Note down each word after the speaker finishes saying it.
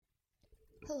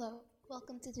Hello,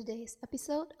 welcome to today's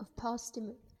episode of Pause to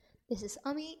Move. This is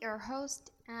Ami, your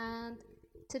host, and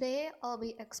today I'll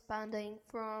be expanding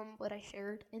from what I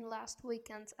shared in last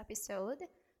weekend's episode.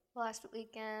 Last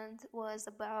weekend was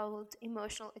about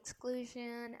emotional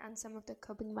exclusion and some of the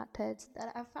coping methods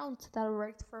that I found that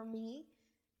worked for me.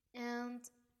 And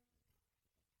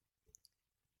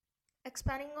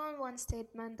expanding on one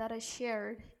statement that I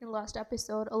shared in last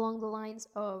episode along the lines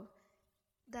of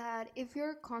that if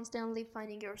you're constantly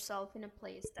finding yourself in a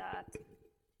place that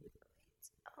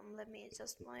let me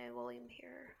adjust my volume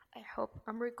here. I hope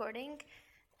I'm recording.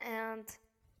 And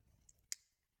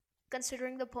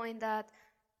considering the point that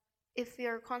if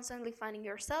you're constantly finding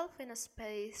yourself in a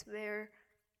space where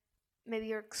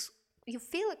maybe you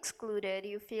feel excluded,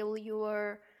 you feel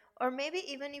you're, or maybe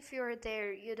even if you're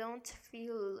there, you don't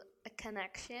feel a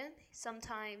connection.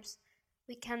 Sometimes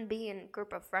we can be in a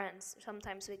group of friends.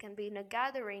 Sometimes we can be in a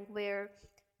gathering where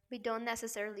we don't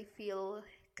necessarily feel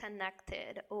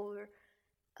connected, or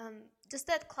just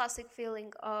that classic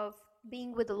feeling of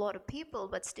being with a lot of people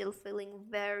but still feeling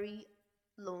very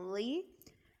lonely.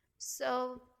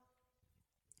 So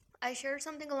I shared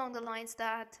something along the lines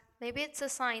that maybe it's a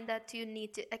sign that you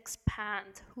need to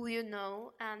expand who you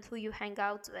know and who you hang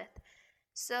out with.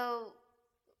 So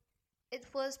it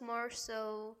was more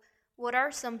so, what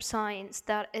are some signs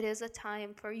that it is a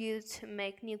time for you to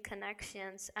make new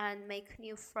connections and make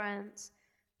new friends,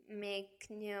 make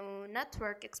new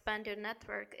network, expand your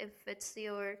network if it's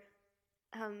your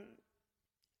um,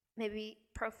 maybe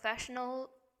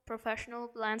professional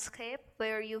landscape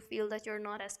where you feel that you're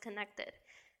not as connected.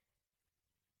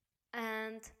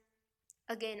 And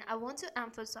again, I want to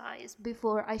emphasize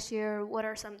before I share what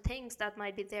are some things that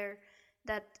might be there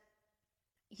that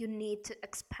you need to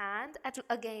expand.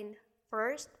 Again,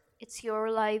 first, it's your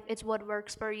life, it's what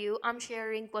works for you. I'm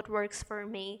sharing what works for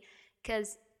me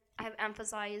because I've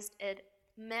emphasized it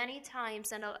many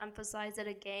times and I'll emphasize it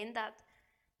again that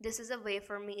this is a way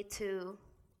for me to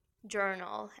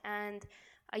journal, and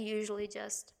I usually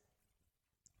just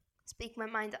speak my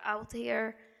mind out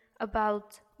here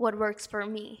about what works for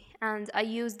me, and I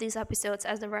use these episodes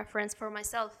as a reference for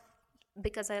myself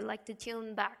because I like to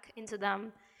tune back into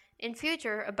them in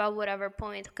future about whatever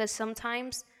point, because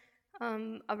sometimes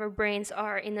our brains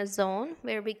are in a zone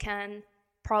where we can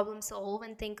problem solve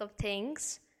and think of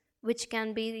things which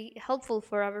can be helpful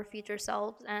for our future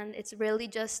selves, and it's really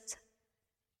just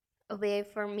a way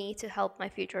for me to help my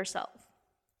future self.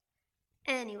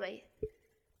 Anyway,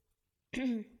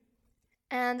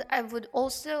 and I would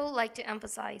also like to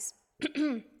emphasize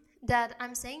that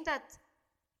I'm saying that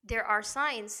there are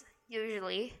signs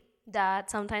usually that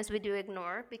sometimes we do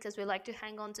ignore because we like to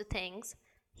hang on to things,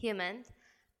 human,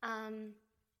 um,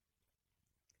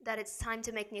 that it's time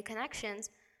to make new connections,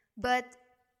 but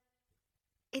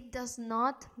it does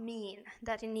not mean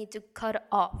that you need to cut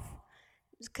off,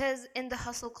 because in the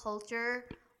hustle culture,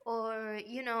 or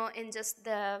in just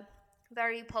the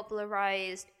very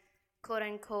popularized quote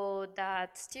unquote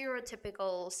that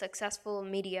stereotypical successful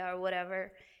media or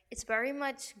whatever, it's very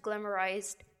much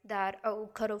glamorized that, oh,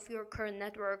 cut off your current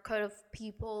network, cut off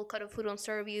people, cut off who don't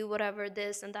serve you, whatever,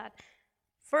 this and that.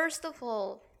 First of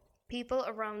all, people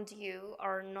around you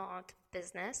are not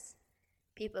business.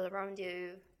 People around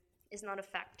you is not a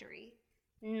factory.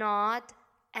 Not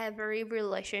every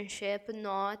relationship,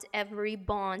 not every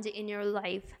bond in your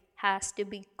life has to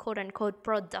be quote unquote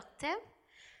productive.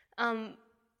 Um,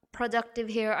 Productive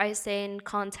here I say in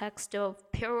context of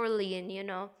purely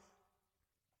in,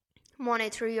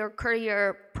 monetary or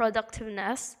career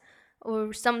productiveness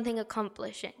or something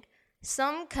accomplishing.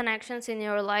 Some connections in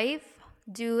your life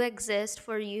do exist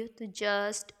for you to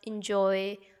just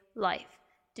enjoy life,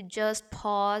 to just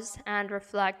pause and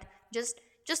reflect, just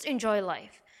enjoy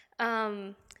life.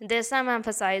 This I'm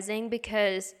emphasizing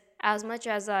because as much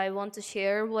as I want to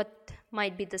share what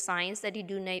might be the signs that you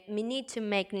do need to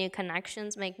make new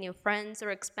connections, make new friends, or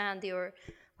expand your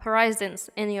horizons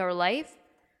in your life,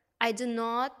 I do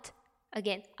not,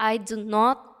 I do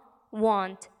not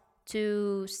want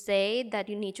to say that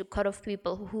you need to cut off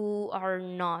people who are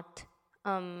not,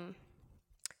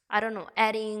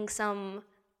 adding some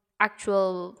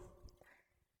actual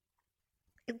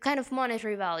kind of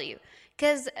monetary value.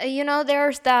 Because,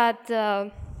 there's that,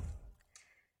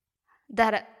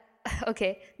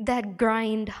 that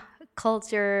grind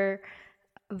culture,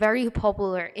 very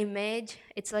popular image.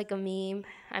 It's like a meme.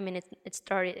 I mean, it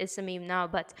started, it's a meme now,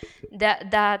 but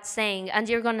that saying, and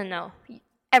you're gonna know,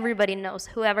 everybody knows,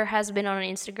 whoever has been on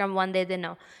Instagram one day, they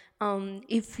know,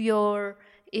 if you're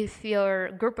if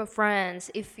your group of friends,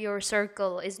 if your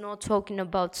circle is not talking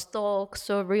about stocks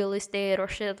or real estate or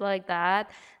shit like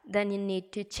that, then you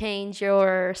need to change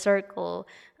your circle.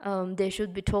 They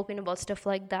should be talking about stuff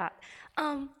like that.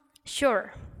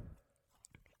 Sure,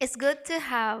 it's good to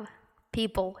have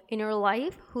people in your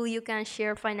life who you can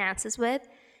share finances with.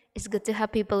 It's good to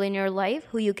have people in your life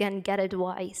who you can get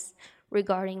advice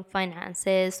regarding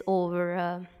finances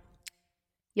or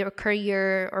your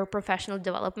career or professional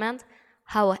development.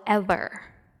 However,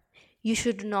 you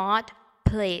should not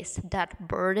place that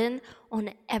burden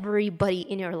on everybody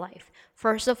in your life.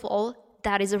 First of all,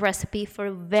 that is a recipe for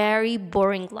a very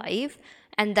boring life,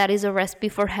 and that is a recipe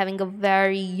for having a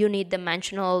very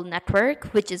unidimensional network,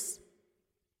 which is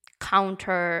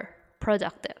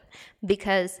counterproductive.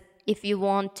 Because if you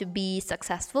want to be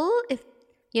successful,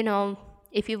 you know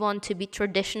if you want to be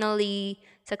traditionally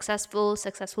successful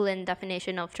in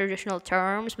definition of traditional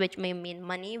terms, which may mean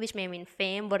money, which may mean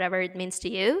fame, whatever it means to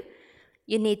you,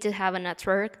 you need to have a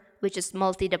network which is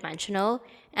multidimensional.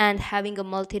 And having a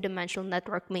multidimensional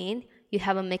network means you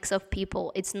have a mix of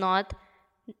people. It's not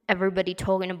everybody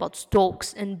talking about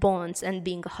stocks and bonds and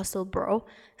being a hustle bro.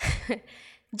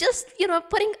 Just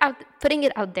putting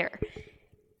it out there,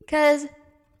 because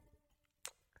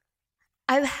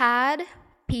I've had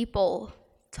people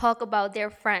talk about their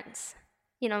friends,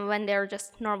 when they're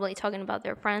just normally talking about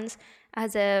their friends,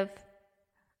 as if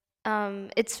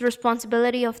it's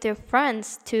responsibility of their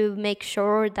friends to make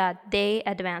sure that they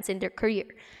advance in their career.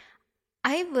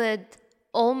 I would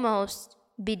almost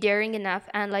be daring enough,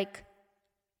 and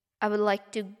I would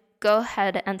like to go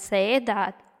ahead and say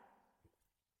that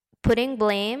putting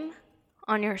blame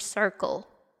on your circle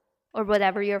or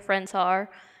whatever your friends are,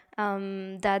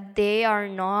 that they are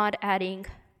not adding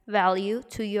value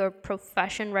to your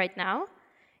profession right now,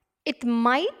 it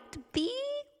might be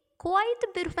quite a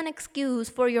bit of an excuse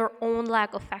for your own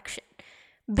lack of action,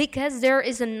 because there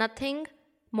is nothing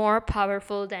more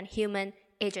powerful than human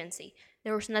agency.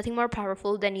 There is nothing more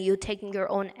powerful than you taking your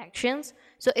own actions.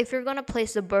 So if you're gonna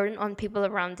place the burden on people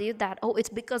around you that, oh, it's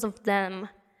because of them,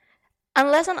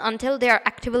 unless and until they are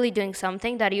actively doing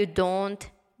something that you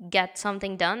don't get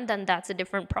something done, then that's a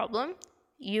different problem.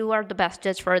 You are the best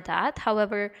judge for that.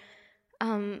 However,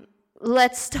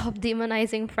 let's stop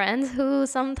demonizing friends who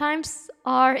sometimes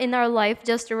are in our life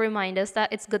just to remind us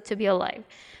that it's good to be alive.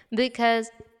 Because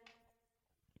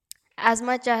as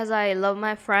much as I love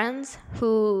my friends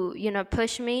who,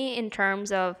 push me in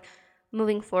terms of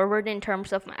moving forward, in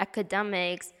terms of my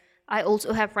academics, I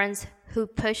also have friends who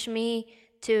push me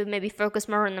to maybe focus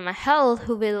more on my health,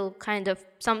 who will kind of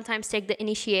sometimes take the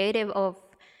initiative of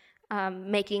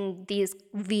making these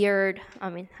weird,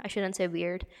 I shouldn't say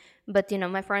weird, but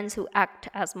my friends who act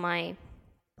as my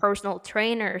personal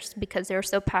trainers because they're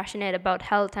so passionate about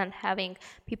health and having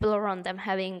people around them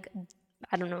having,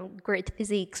 I don't know, great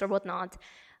physiques or whatnot.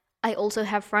 I also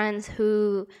have friends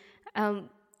who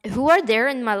are there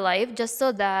in my life just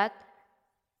so that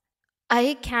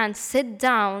I can sit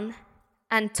down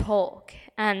and talk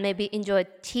and maybe enjoy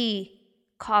tea,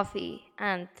 coffee,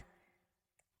 and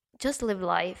just live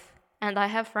life. And I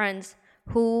have friends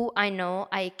who I know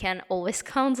I can always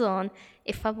count on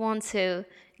if I want to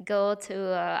go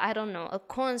to, I don't know, a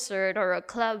concert or a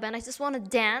club and I just want to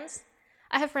dance.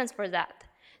 I have friends for that.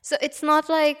 So it's not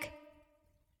like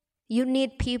you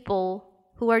need people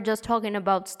who are just talking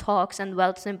about stocks and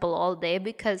Wealthsimple all day,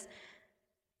 because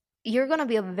you're going to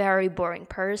be a very boring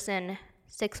person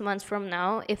 6 months from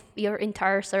now if your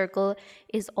entire circle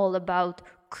is all about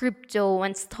crypto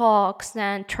and stocks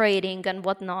and trading and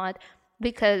whatnot,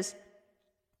 because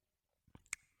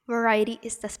variety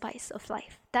is the spice of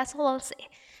life. That's all I'll say.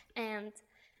 And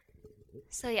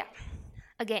so, yeah,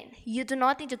 again, you do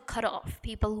not need to cut off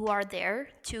people who are there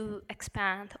to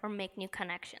expand or make new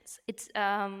connections. It's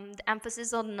the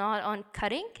emphasis on not on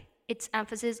cutting, its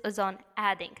emphasis is on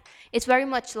adding. It's very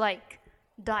much like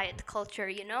diet culture,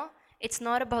 It's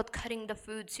not about cutting the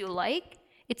foods you like,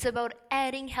 it's about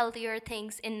adding healthier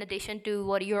things in addition to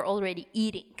what you're already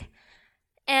eating.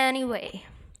 Anyway,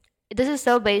 this is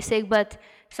so basic, but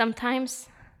sometimes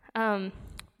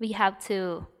we have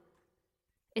to,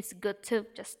 it's good to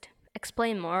just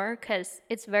explain more, because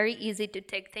it's very easy to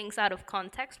take things out of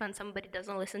context when somebody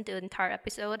doesn't listen to the entire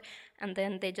episode and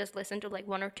then they just listen to like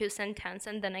one or two sentences,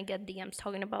 and then I get DMs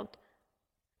talking about,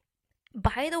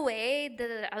 by the way,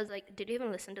 I was like, did you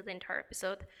even listen to the entire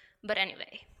episode? But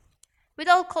anyway,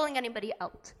 without calling anybody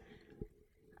out,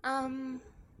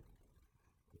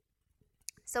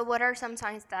 so what are some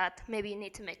signs that maybe you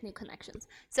need to make new connections?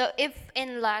 So if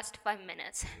in last 5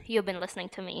 minutes you've been listening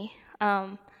to me,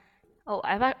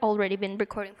 I've already been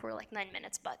recording for like 9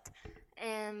 minutes, but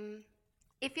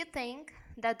If you think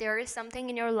that there is something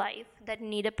in your life that you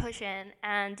need to push in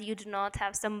and you do not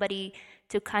have somebody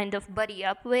to kind of buddy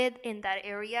up with in that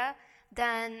area,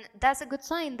 then that's a good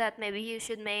sign that maybe you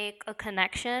should make a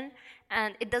connection.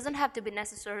 And it doesn't have to be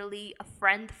necessarily a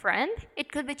friend,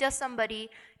 it could be just somebody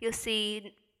you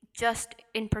see just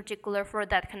in particular for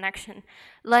that connection.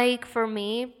 Like for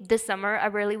me, this summer, I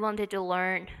really wanted to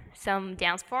learn some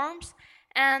dance forms.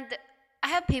 And I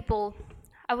have people,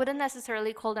 I wouldn't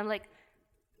necessarily call them like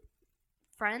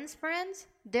friends.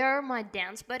 They're my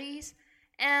dance buddies.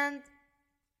 And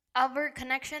our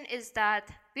connection is that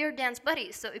we're dance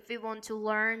buddies. So if we want to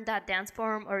learn that dance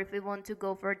form or if we want to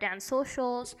go for dance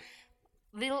socials,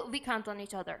 we count on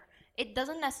each other. It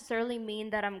doesn't necessarily mean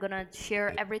that I'm gonna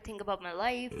share everything about my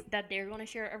life, that they're gonna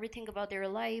share everything about their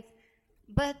life,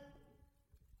 but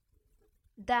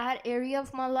that area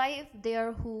of my life, they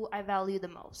are who I value the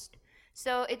most.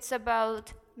 So it's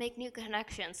about make new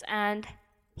connections. And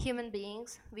human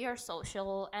beings, we are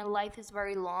social and life is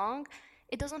very long.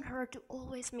 It doesn't hurt to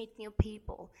always meet new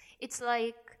people. It's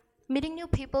like meeting new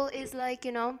people is like,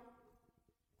 I'm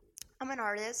an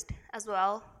artist as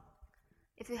well.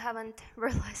 If you haven't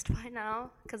realized by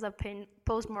now, because I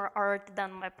post more art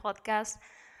than my podcast,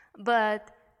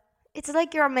 but it's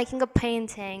like you're making a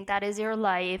painting that is your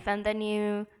life, and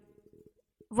then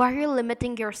why are you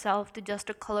limiting yourself to just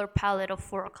a color palette of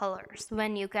 4 colors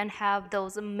when you can have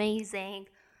those amazing,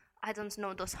 I don't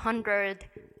know, those 100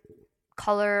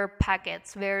 color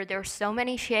packets where there's so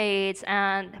many shades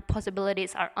and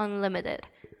possibilities are unlimited?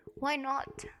 Why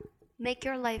not make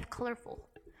your life colorful?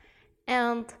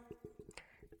 And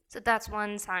so that's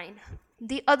one sign.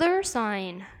 The other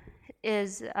sign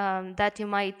is that you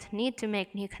might need to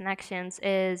make new connections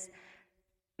is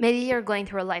maybe you're going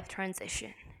through a life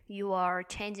transition. You are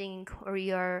changing or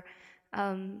you're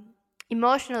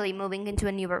emotionally moving into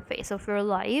a newer phase of your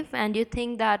life, and you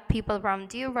think that people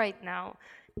around you right now,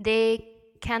 they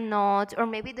cannot or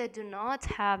maybe they do not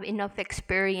have enough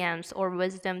experience or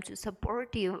wisdom to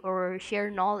support you or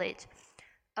share knowledge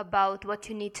about what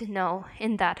you need to know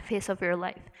in that phase of your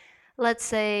life. Let's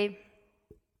say,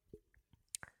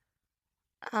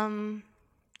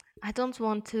 I don't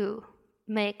want to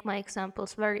make my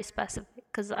examples very specific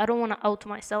because I don't want to out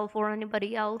myself or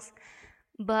anybody else.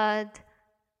 But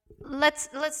let's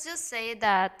just say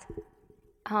that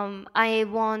I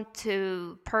want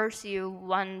to pursue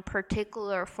one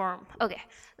particular form. Okay,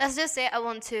 let's just say I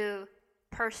want to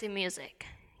pursue music.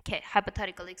 Okay,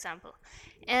 hypothetical example.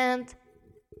 And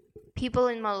people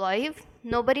in my life,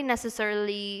 nobody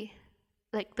necessarily,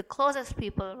 like the closest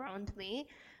people around me,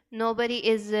 nobody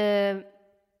is a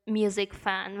music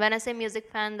fan. When I say music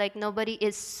fan, like nobody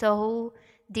is so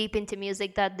deep into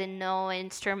music that they know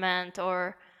instrument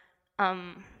or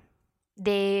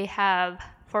they have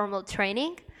formal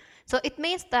training. So it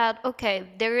means that, okay,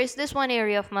 there is this one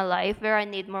area of my life where I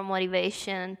need more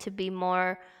motivation to be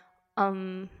more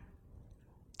kind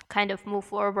of move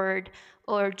forward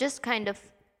or just kind of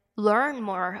learn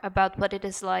more about what it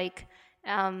is like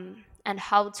and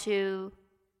how to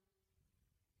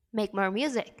make more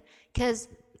music. Because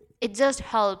it just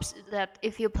helps that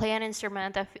if you play an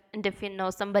instrument and if you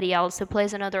know somebody else who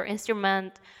plays another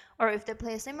instrument, or if they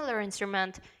play a similar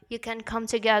instrument, you can come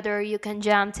together, you can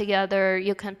jam together,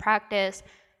 you can practice.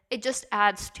 It just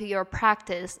adds to your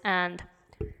practice and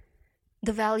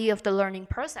the value of the learning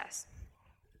process.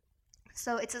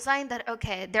 So it's a sign that,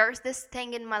 okay, there's this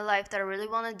thing in my life that I really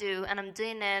want to do and I'm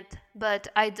doing it, but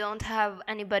I don't have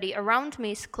anybody around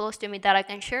me close to me that I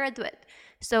can share it with.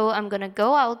 So I'm going to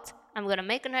go out, I'm going to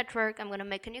make a network, I'm going to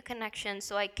make a new connection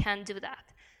so I can do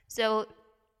that. So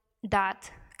that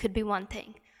could be one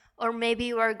thing. Or maybe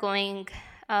you are going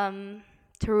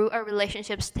through a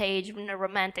relationship stage in a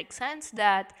romantic sense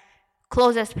that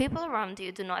closest people around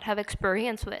you do not have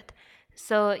experience with.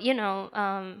 So,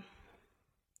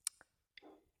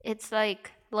 it's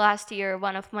like last year,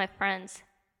 one of my friends,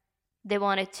 they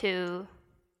wanted to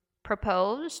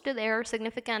propose to their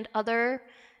significant other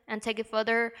and take it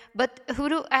further. But who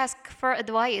to ask for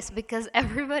advice? Because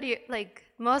everybody, like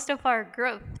most of our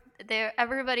group,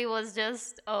 everybody was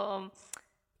just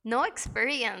no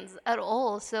experience at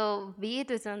all. So we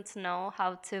didn't know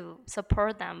how to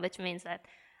support them, which means that,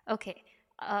 okay,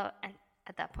 and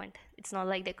at that point, it's not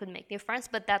like they could make new friends,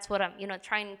 but that's what I'm,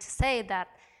 trying to say, that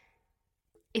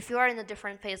if you are in a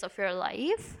different phase of your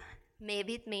life,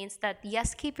 maybe it means that,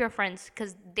 yes, keep your friends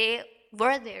because they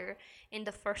were there in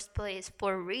the first place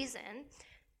for a reason.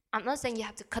 I'm not saying you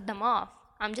have to cut them off.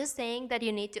 I'm just saying that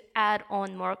you need to add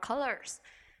on more colors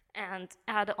and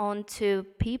add on to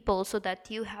people so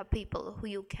that you have people who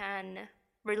you can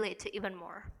relate to even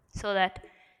more, so that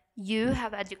you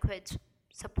have adequate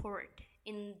support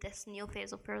in this new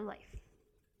phase of your life.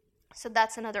 So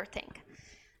that's another thing.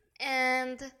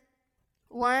 And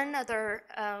one other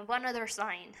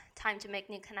sign, time to make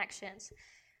new connections,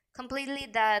 completely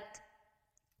that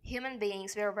human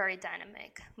beings, we are very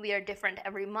dynamic. We are different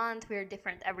every month, we are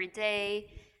different every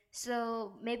day.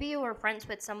 So maybe you were friends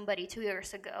with somebody 2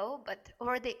 years ago, but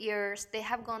over the years, they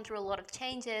have gone through a lot of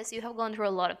changes, you have gone through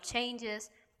a lot of changes.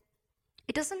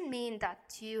 It doesn't mean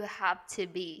that you have to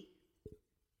be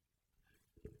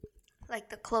like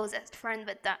the closest friend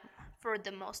with them for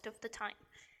the most of the time.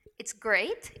 It's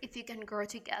great if you can grow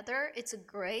together, it's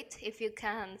great if you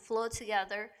can flow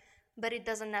together, but it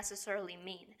doesn't necessarily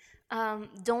mean.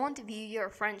 Don't view your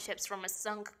friendships from a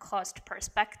sunk cost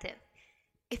perspective.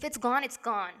 If it's gone, it's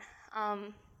gone.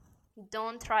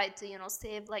 Don't try to,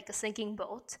 save like a sinking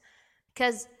boat,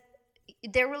 because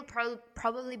there will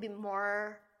probably be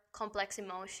more complex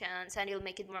emotions, and you'll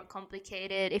make it more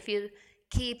complicated if you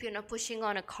keep, pushing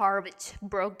on a car which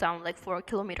broke down like 4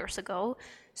 kilometers ago.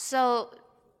 So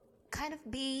kind of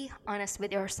be honest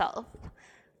with yourself.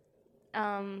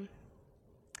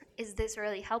 Is this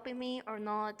really helping me or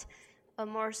not?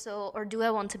 More so, or do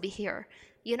I want to be here?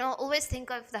 Always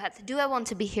think of that. Do I want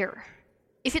to be here?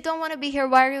 If you don't want to be here,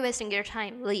 why are you wasting your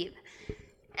time? Leave.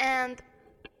 And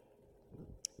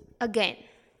again,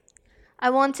 I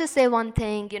want to say one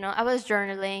thing. I was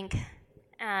journaling,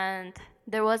 and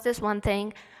there was this one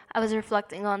thing I was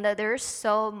reflecting on, that there's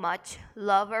so much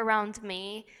love around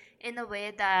me, in a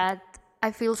way that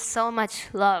I feel so much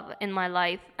love in my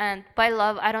life. And by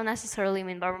love, I don't necessarily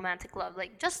mean by romantic love,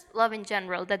 like just love in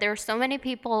general, that there are so many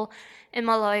people in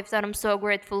my life that I'm so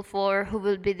grateful for, who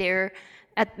will be there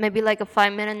at maybe like a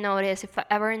 5-minute notice if I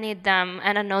ever need them,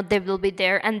 and I know they will be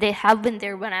there, and they have been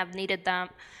there when I've needed them.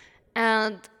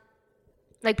 And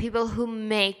like people who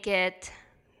make it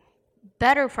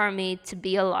better for me to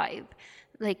be alive.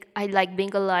 Like, I like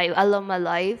being alive, I love my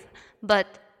life,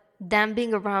 but them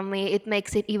being around me, it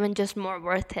makes it even just more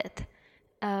worth it.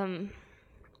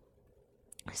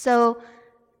 So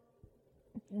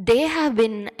they have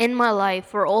been in my life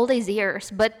for all these years,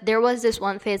 but there was this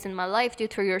one phase in my life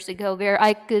 2-3 years ago where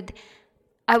I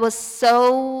was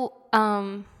so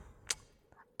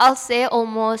I'll say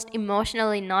almost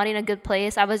emotionally not in a good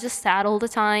place. I was just sad all the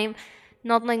time,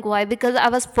 not knowing why, because I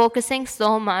was focusing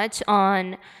so much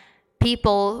on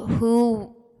people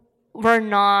who were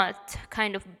not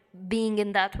kind of being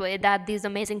in that way that these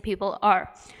amazing people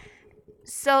are.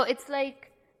 So it's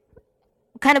like,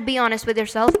 kind of be honest with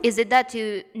yourself. Is it that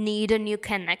you need a new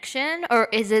connection, or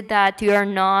is it that you are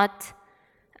not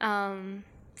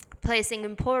placing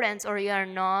importance, or you are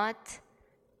not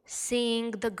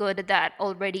seeing the good that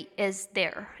already is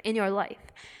there in your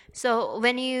life? So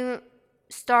when you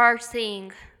start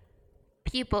seeing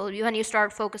people, when you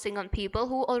start focusing on people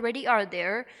who already are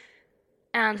there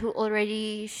and who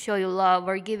already show you love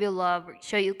or give you love or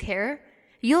show you care,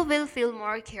 you will feel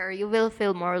more care, you will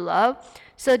feel more love.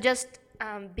 So just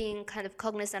being kind of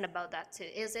cognizant about that too.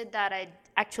 Is it that I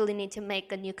actually need to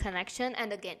make a new connection?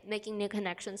 And again, making new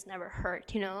connections never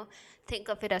hurt, Think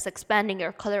of it as expanding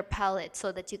your color palette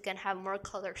so that you can have more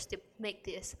colors to make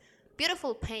this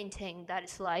beautiful painting that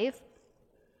is life.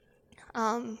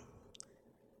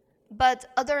 But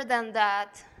other than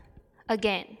that,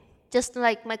 again, just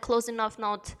like my closing off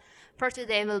note for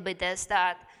today will be this,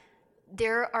 that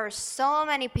there are so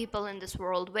many people in this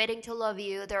world waiting to love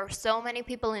you. There are so many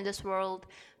people in this world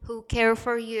who care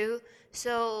for you.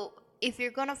 So if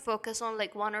you're gonna focus on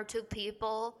like 1 or 2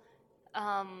 people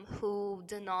who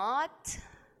do not,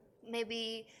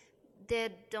 maybe they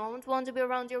don't want to be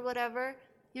around you or whatever,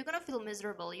 you're gonna feel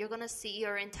miserable. You're gonna see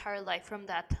your entire life from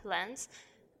that lens.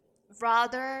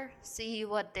 Rather see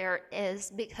what there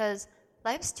is, because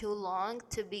life's too long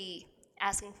to be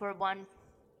asking for one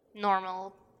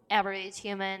normal average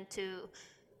human to,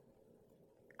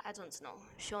 I don't know,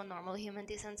 show normal human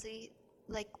decency.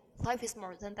 Like, life is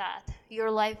more than that. Your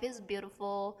life is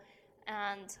beautiful,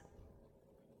 and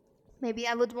maybe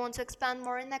I would want to expand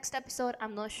more in next episode.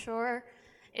 I'm not sure.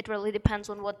 It really depends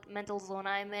on what mental zone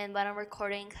I'm in when I'm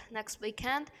recording next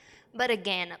weekend. But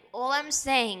again, all I'm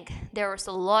saying, there's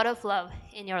a lot of love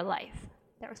in your life.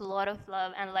 There's a lot of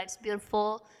love, and life's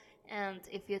beautiful. And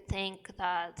if you think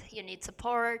that you need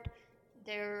support,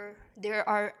 there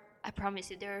are, I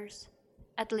promise you, there's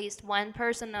at least one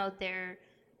person out there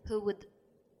who would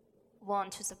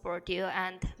want to support you,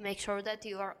 and make sure that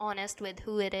you are honest with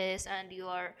who it is, and you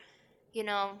are,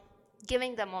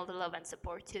 giving them all the love and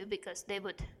support too, because they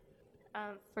would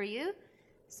for you.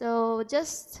 So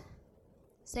just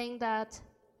saying that,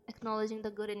 acknowledging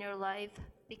the good in your life,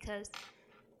 because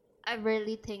I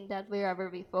really think that wherever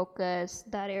we focus,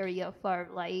 that area of our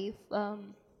life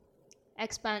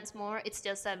expands more. It's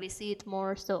just that we see it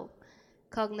more so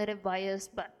cognitive bias,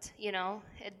 but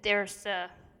there's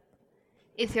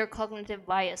if your cognitive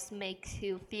bias makes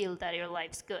you feel that your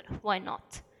life's good, why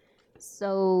not?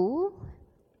 So,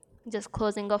 just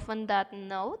closing off on that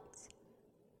note,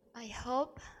 I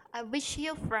hope, I wish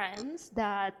you friends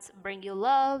that bring you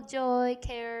love, joy,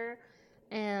 care,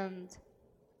 and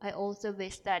I also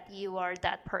wish that you are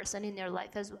that person in your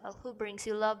life as well who brings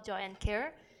you love, joy, and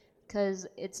care, because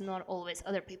it's not always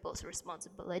other people's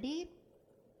responsibility.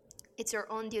 It's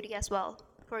your own duty as well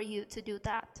for you to do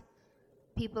that.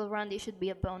 People around you should be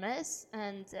a bonus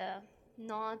and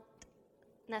not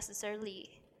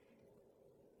necessarily,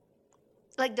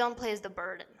 like, don't place the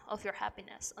burden of your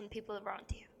happiness on people around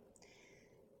you.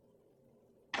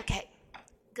 Okay,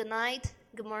 good night,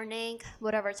 good morning,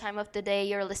 whatever time of the day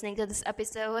you're listening to this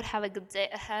episode. Have a good day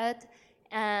ahead.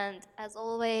 And as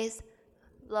always,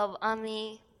 love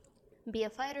Ami. Be a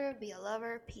fighter, be a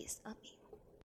lover. Peace, Ami.